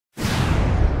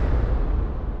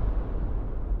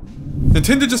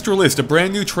Nintendo just released a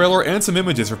brand new trailer and some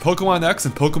images for Pokémon X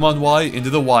and Pokémon Y into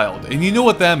the wild, and you know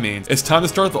what that means. It's time to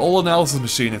start the old analysis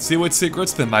machine and see what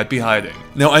secrets they might be hiding.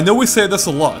 Now, I know we say this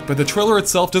a lot, but the trailer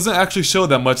itself doesn't actually show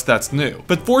that much that's new.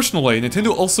 But fortunately,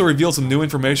 Nintendo also revealed some new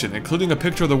information, including a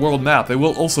picture of the world map they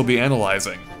will also be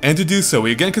analyzing. And to do so,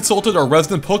 we again consulted our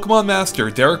resident Pokemon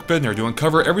master, Derek Bidner, to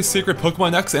uncover every secret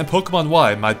Pokémon X and Pokémon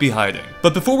Y might be hiding.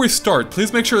 But before we start,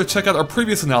 please make sure to check out our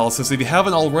previous analysis if you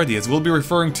haven't already, as we'll be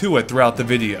referring to it throughout the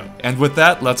video. And with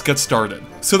that, let's get started.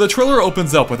 So the trailer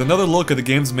opens up with another look at the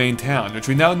game's main town, which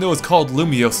we now know is called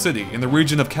Lumiose City, in the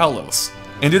region of Kalos.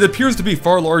 And it appears to be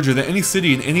far larger than any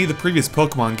city in any of the previous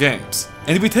Pokemon games.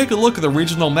 And if we take a look at the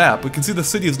regional map, we can see the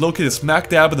city is located smack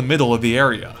dab in the middle of the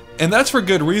area. And that's for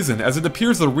good reason, as it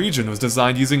appears the region was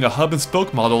designed using a hub and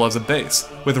spoke model as a base,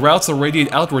 with routes that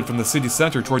radiate outward from the city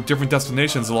center toward different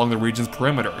destinations along the region's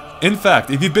perimeter. In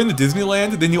fact, if you've been to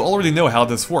Disneyland, then you already know how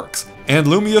this works. And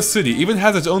Lumiose City even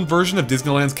has its own version of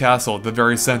Disneyland's castle at the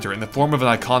very center in the form of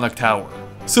an iconic tower.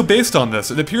 So based on this,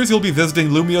 it appears you'll be visiting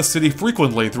Lumiose City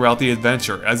frequently throughout the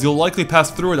adventure, as you'll likely pass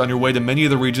through it on your way to many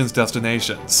of the region's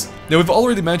destinations. Now, we've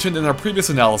already mentioned in our previous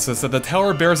analysis that the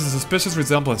tower bears a suspicious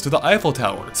resemblance to the Eiffel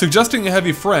Tower, suggesting a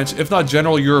heavy French, if not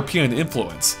general European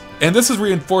influence. And this is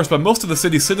reinforced by most of the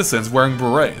city's citizens wearing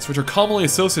berets, which are commonly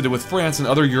associated with France and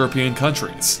other European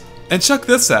countries. And check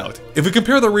this out. If we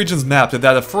compare the region's map to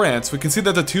that of France, we can see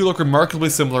that the two look remarkably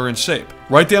similar in shape,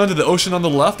 right down to the ocean on the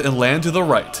left and land to the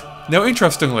right. Now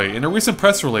interestingly, in a recent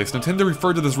press release, Nintendo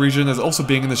referred to this region as also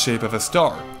being in the shape of a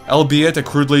star, albeit a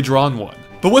crudely drawn one.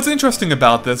 But what's interesting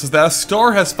about this is that a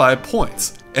star has 5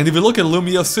 points, and if you look at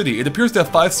Lumiose City, it appears to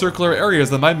have 5 circular areas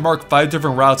that might mark 5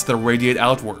 different routes that radiate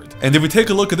outward. And if we take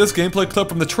a look at this gameplay clip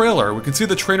from the trailer, we can see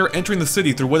the trainer entering the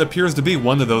city through what appears to be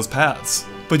one of those paths.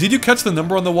 But did you catch the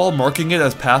number on the wall marking it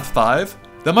as Path 5?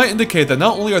 That might indicate that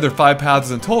not only are there 5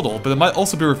 paths in total, but it might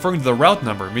also be referring to the route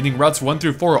number, meaning routes 1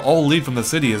 through 4 all lead from the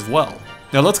city as well.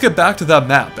 Now let's get back to that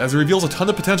map, as it reveals a ton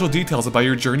of potential details about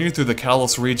your journey through the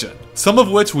Kalos region. Some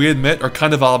of which we admit are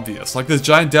kind of obvious, like this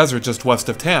giant desert just west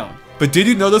of town. But did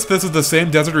you notice this is the same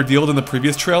desert revealed in the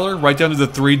previous trailer, right down to the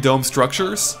 3 dome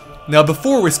structures? Now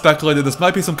before, we speculated this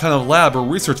might be some kind of lab or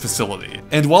research facility,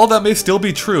 and while that may still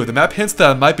be true, the map hints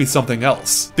that it might be something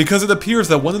else, because it appears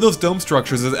that one of those dome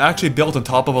structures is actually built on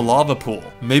top of a lava pool.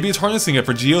 Maybe it's harnessing it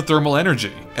for geothermal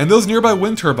energy, and those nearby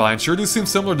wind turbines sure do seem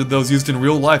similar to those used in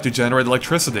real life to generate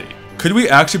electricity. Could we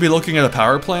actually be looking at a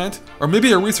power plant? Or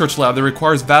maybe a research lab that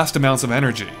requires vast amounts of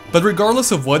energy? But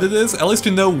regardless of what it is, at least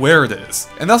we know where it is.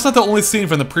 And that's not the only scene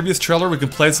from the previous trailer we can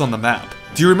place on the map.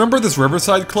 Do you remember this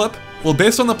riverside clip? Well,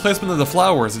 based on the placement of the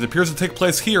flowers, it appears to take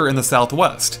place here in the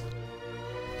southwest.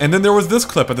 And then there was this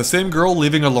clip of the same girl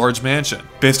leaving a large mansion.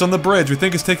 Based on the bridge, we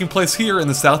think it's taking place here in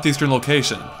the southeastern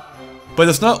location. But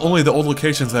it's not only the old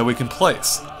locations that we can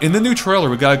place. In the new trailer,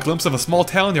 we got a glimpse of a small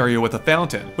town area with a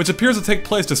fountain, which appears to take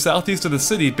place to southeast of the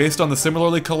city based on the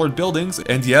similarly colored buildings,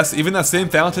 and yes, even that same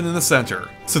fountain in the center.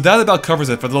 So that about covers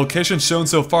it for the locations shown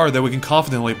so far that we can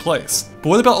confidently place. But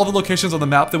what about all the locations on the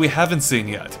map that we haven't seen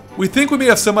yet? We think we may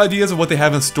have some ideas of what they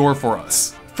have in store for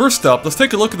us. First up, let's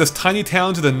take a look at this tiny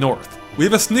town to the north. We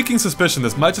have a sneaking suspicion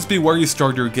this might just be where you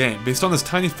start your game, based on this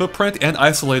tiny footprint and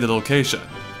isolated location.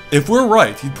 If we're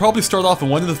right, you'd probably start off in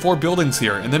one of the 4 buildings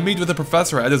here, and then meet with the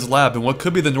professor at his lab in what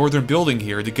could be the northern building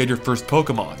here to get your first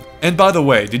Pokemon. And by the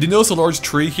way, did you notice a large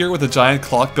tree here with a giant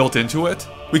clock built into it?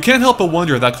 We can't help but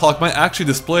wonder if that clock might actually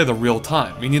display the real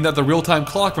time, meaning that the real-time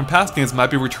clock from past games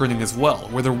might be returning as well,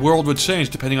 where the world would change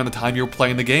depending on the time you're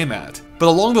playing the game at. But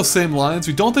along those same lines,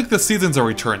 we don't think the seasons are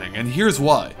returning, and here's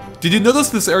why. Did you notice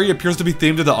this area appears to be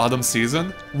themed to the autumn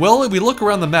season? Well, if we look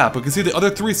around the map, we can see the other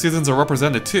 3 seasons are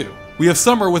represented too. We have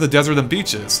summer with a desert and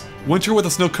beaches, winter with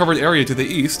a snow-covered area to the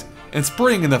east, and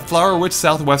spring in the flower-rich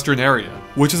southwestern area,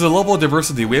 which is a level of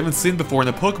diversity we haven't seen before in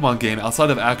a Pokemon game outside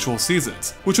of actual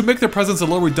seasons, which would make their presence a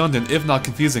little redundant if not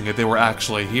confusing if they were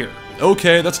actually here.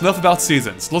 Okay, that's enough about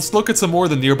seasons, let's look at some more of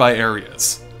the nearby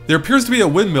areas. There appears to be a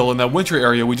windmill in that winter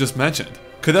area we just mentioned.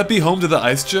 Could that be home to the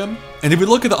ice gym? And if we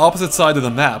look at the opposite side of the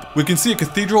map, we can see a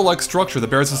cathedral-like structure that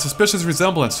bears a suspicious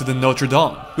resemblance to the Notre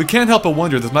Dame. We can't help but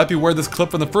wonder this might be where this clip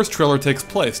from the first trailer takes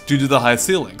place, due to the high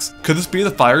ceilings. Could this be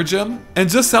the fire gym? And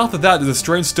just south of that is a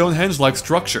strange Stonehenge-like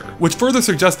structure, which further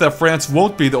suggests that France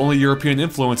won't be the only European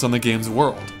influence on the game's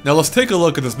world. Now let's take a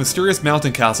look at this mysterious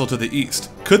mountain castle to the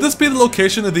east. Could this be the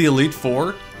location of the Elite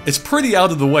Four? It's pretty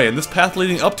out of the way, and this path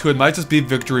leading up to it might just be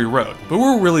Victory Road, but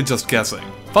we're really just guessing.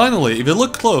 Finally, if you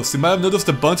look close, you might have noticed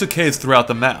a bunch of caves throughout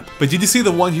the map, but did you see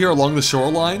the one here along the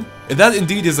shoreline? If that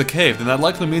indeed is a cave, then that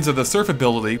likely means that the surf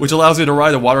ability, which allows you to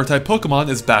ride a water-type Pokemon,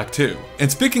 is back too.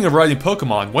 And speaking of riding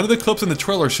Pokemon, one of the clips in the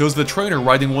trailer shows the trainer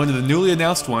riding one of the newly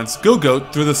announced ones,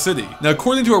 Gogoat, through the city. Now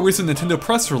according to a recent Nintendo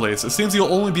press release, it seems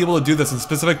you'll only be able to do this in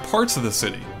specific parts of the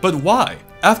city. But why?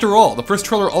 After all, the first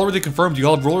trailer already confirmed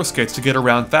you'll have roller skates to get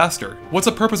around faster. What's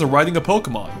the purpose of riding a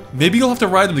Pokemon? Maybe you'll have to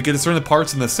ride them to get to certain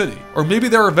parts in the city, or maybe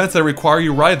there are events that require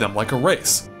you ride them, like a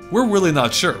race. We're really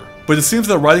not sure. But it seems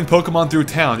that riding Pokemon through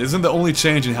town isn't the only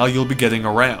change in how you'll be getting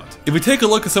around. If we take a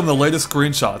look at some of the latest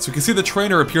screenshots, we can see the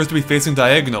trainer appears to be facing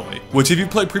diagonally, which if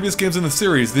you've played previous games in the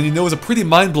series, then you know is a pretty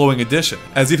mind-blowing addition,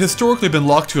 as you've historically been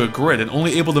locked to a grid and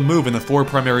only able to move in the 4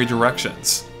 primary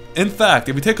directions. In fact,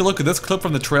 if we take a look at this clip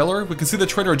from the trailer, we can see the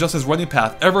trainer adjust his running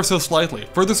path ever so slightly,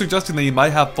 further suggesting that you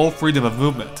might have full freedom of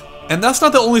movement. And that's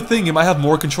not the only thing you might have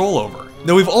more control over.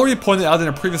 Now we've already pointed out in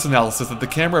a previous analysis that the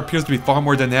camera appears to be far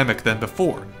more dynamic than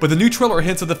before, but the new trailer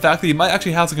hints at the fact that you might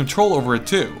actually have some control over it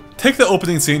too. Take the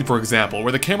opening scene for example,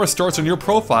 where the camera starts on your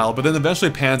profile but then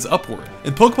eventually pans upward.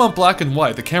 In Pokemon Black and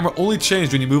White, the camera only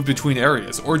changed when you moved between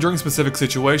areas, or during specific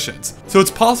situations, so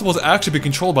it's possible to actually be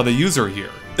controlled by the user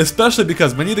here. Especially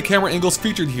because many of the camera angles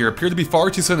featured here appear to be far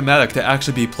too cinematic to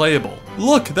actually be playable.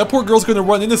 Look, that poor girl's gonna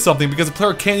run into something because the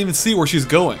player can't even see where she's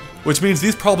going, which means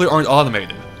these probably aren't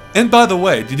automated. And by the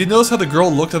way, did you notice how the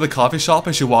girl looked at the coffee shop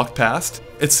as she walked past?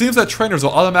 It seems that trainers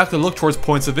will automatically look towards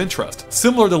points of interest,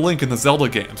 similar to Link in the Zelda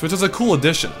games, which is a cool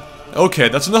addition. Okay,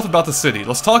 that's enough about the city,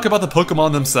 let's talk about the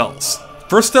Pokemon themselves.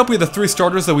 First up, we have the 3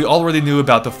 starters that we already knew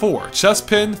about before,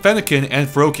 Chespin, Fennekin, and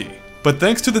Froakie. But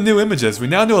thanks to the new images, we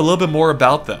now know a little bit more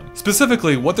about them,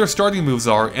 specifically what their starting moves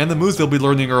are and the moves they'll be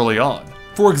learning early on.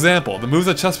 For example, the moves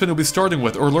that Chespin will be starting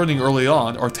with or learning early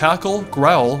on are Tackle,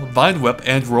 Growl, Vine Whip,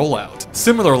 and Rollout.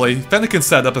 Similarly, Fennekin's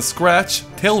set up as Scratch,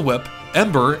 Tail Whip,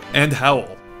 Ember, and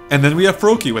Howl. And then we have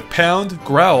Froakie with Pound,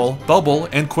 Growl, Bubble,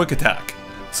 and Quick Attack.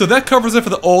 So that covers it for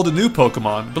the old and new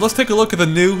Pokemon, but let's take a look at the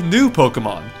new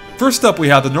Pokemon. First up we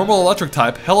have the normal electric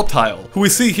type, Helioptile, who we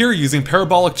see here using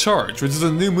Parabolic Charge, which is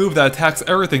a new move that attacks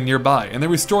everything nearby, and then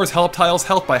restores Helioptile's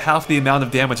health by half the amount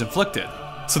of damage inflicted.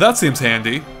 So that seems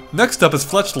handy. Next up is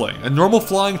Fletchling, a normal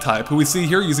flying type who we see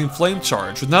here using Flame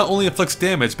Charge, which not only inflicts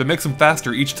damage but makes him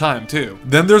faster each time too.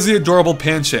 Then there's the adorable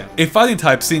Pancham, a fighting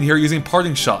type seen here using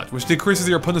Parting Shot, which decreases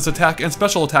your opponent's attack and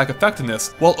special attack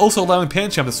effectiveness, while also allowing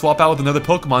Pancham to swap out with another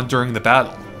Pokemon during the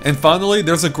battle. And finally,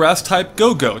 there's a grass type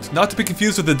Gogoat, not to be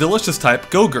confused with the delicious type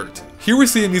Gogurt. Here we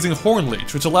see him using Horn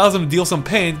Leech, which allows him to deal some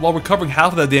pain while recovering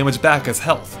half of that damage back as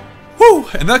health. Whew,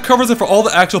 and that covers it for all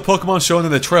the actual Pokemon shown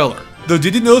in the trailer. Though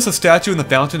did you notice a statue in the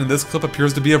fountain in this clip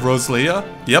appears to be of Rosalia?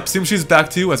 Yep, seems she's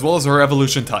back too, as well as her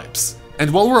evolution types.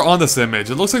 And while we're on this image,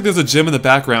 it looks like there's a gym in the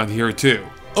background here too.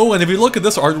 Oh, and if you look at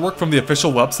this artwork from the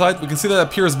official website, we can see that it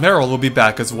appears Meryl will be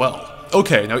back as well.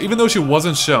 Okay, now even though she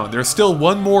wasn't shown, there's still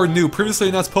one more new previously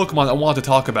announced Pokemon I want to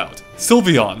talk about.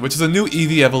 Sylveon, which is a new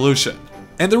EV evolution.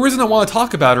 And the reason I want to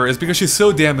talk about her is because she's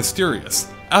so damn mysterious.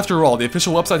 After all, the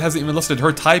official website hasn't even listed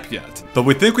her type yet, but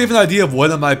we think we have an idea of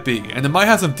what it might be, and it might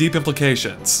have some deep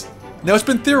implications. Now it's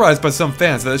been theorized by some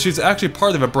fans that she's actually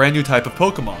part of a brand new type of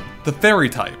Pokemon, the Fairy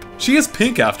type. She is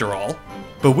pink after all.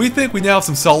 But we think we now have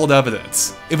some solid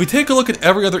evidence. If we take a look at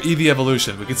every other EV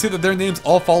evolution, we can see that their names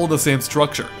all follow the same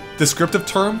structure. Descriptive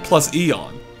term plus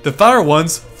Eon. The fire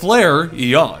one's Flare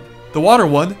Eon. The water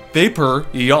one, Vapor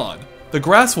Eon. The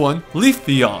grass one, Leaf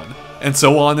Eon. And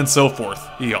so on and so forth,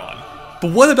 Eon.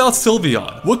 But what about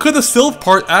Sylveon? What could the Sylv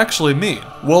part actually mean?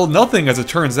 Well, nothing as it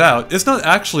turns out. It's not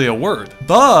actually a word.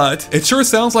 But it sure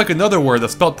sounds like another word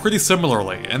that's spelled pretty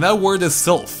similarly, and that word is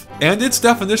Sylph. And its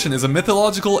definition is a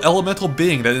mythological elemental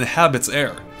being that inhabits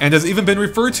air, and has even been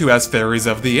referred to as fairies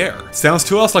of the air. Sounds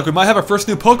to us like we might have our first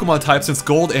new Pokemon type since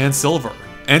Gold and Silver.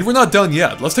 And we're not done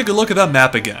yet. Let's take a look at that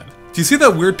map again. Do you see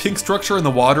that weird pink structure in the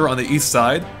water on the east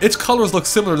side? Its colors look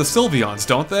similar to Sylveon's,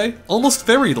 don't they? Almost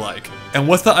fairy-like. And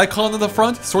what's the icon on the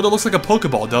front? Sorta looks like a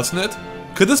Pokeball, doesn't it?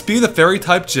 Could this be the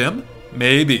fairy-type gym?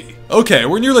 Maybe. Okay,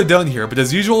 we're nearly done here, but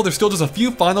as usual, there's still just a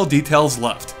few final details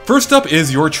left. First up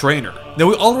is your trainer. Now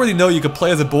we already know you could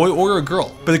play as a boy or a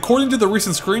girl, but according to the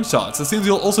recent screenshots, it seems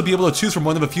you'll also be able to choose from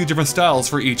one of a few different styles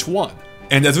for each one.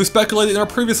 And as we speculated in our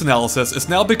previous analysis, it's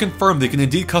now been confirmed that you can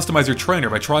indeed customize your trainer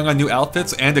by trying on new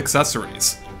outfits and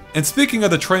accessories. And speaking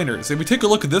of the trainers, if we take a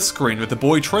look at this screen with the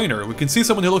boy trainer, we can see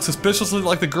someone who looks suspiciously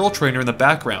like the girl trainer in the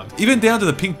background, even down to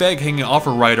the pink bag hanging off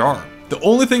her right arm. The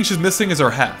only thing she's missing is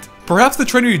her hat. Perhaps the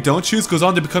trainer you don't choose goes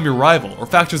on to become your rival, or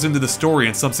factors into the story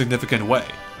in some significant way.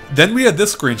 Then we had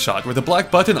this screenshot where the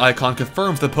black button icon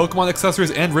confirms that Pokemon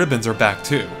accessories and ribbons are back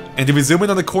too. And if we zoom in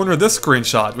on the corner of this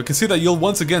screenshot, we can see that you'll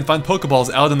once again find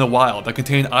Pokeballs out in the wild that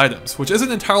contain items, which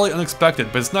isn't entirely unexpected,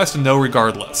 but it's nice to know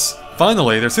regardless.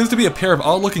 Finally, there seems to be a pair of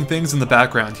odd-looking things in the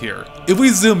background here. If we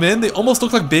zoom in, they almost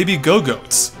look like baby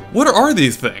Gogoats. What are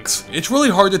these things? It's really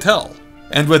hard to tell.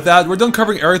 And with that, we're done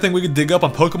covering everything we could dig up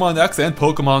on Pokemon X and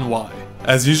Pokemon Y.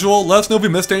 As usual, let us know if we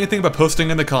missed anything by posting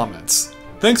in the comments.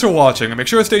 Thanks for watching, and make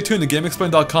sure to stay tuned to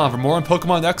GameXplain.com for more on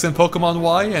Pokemon X and Pokemon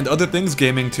Y and other things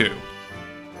gaming too.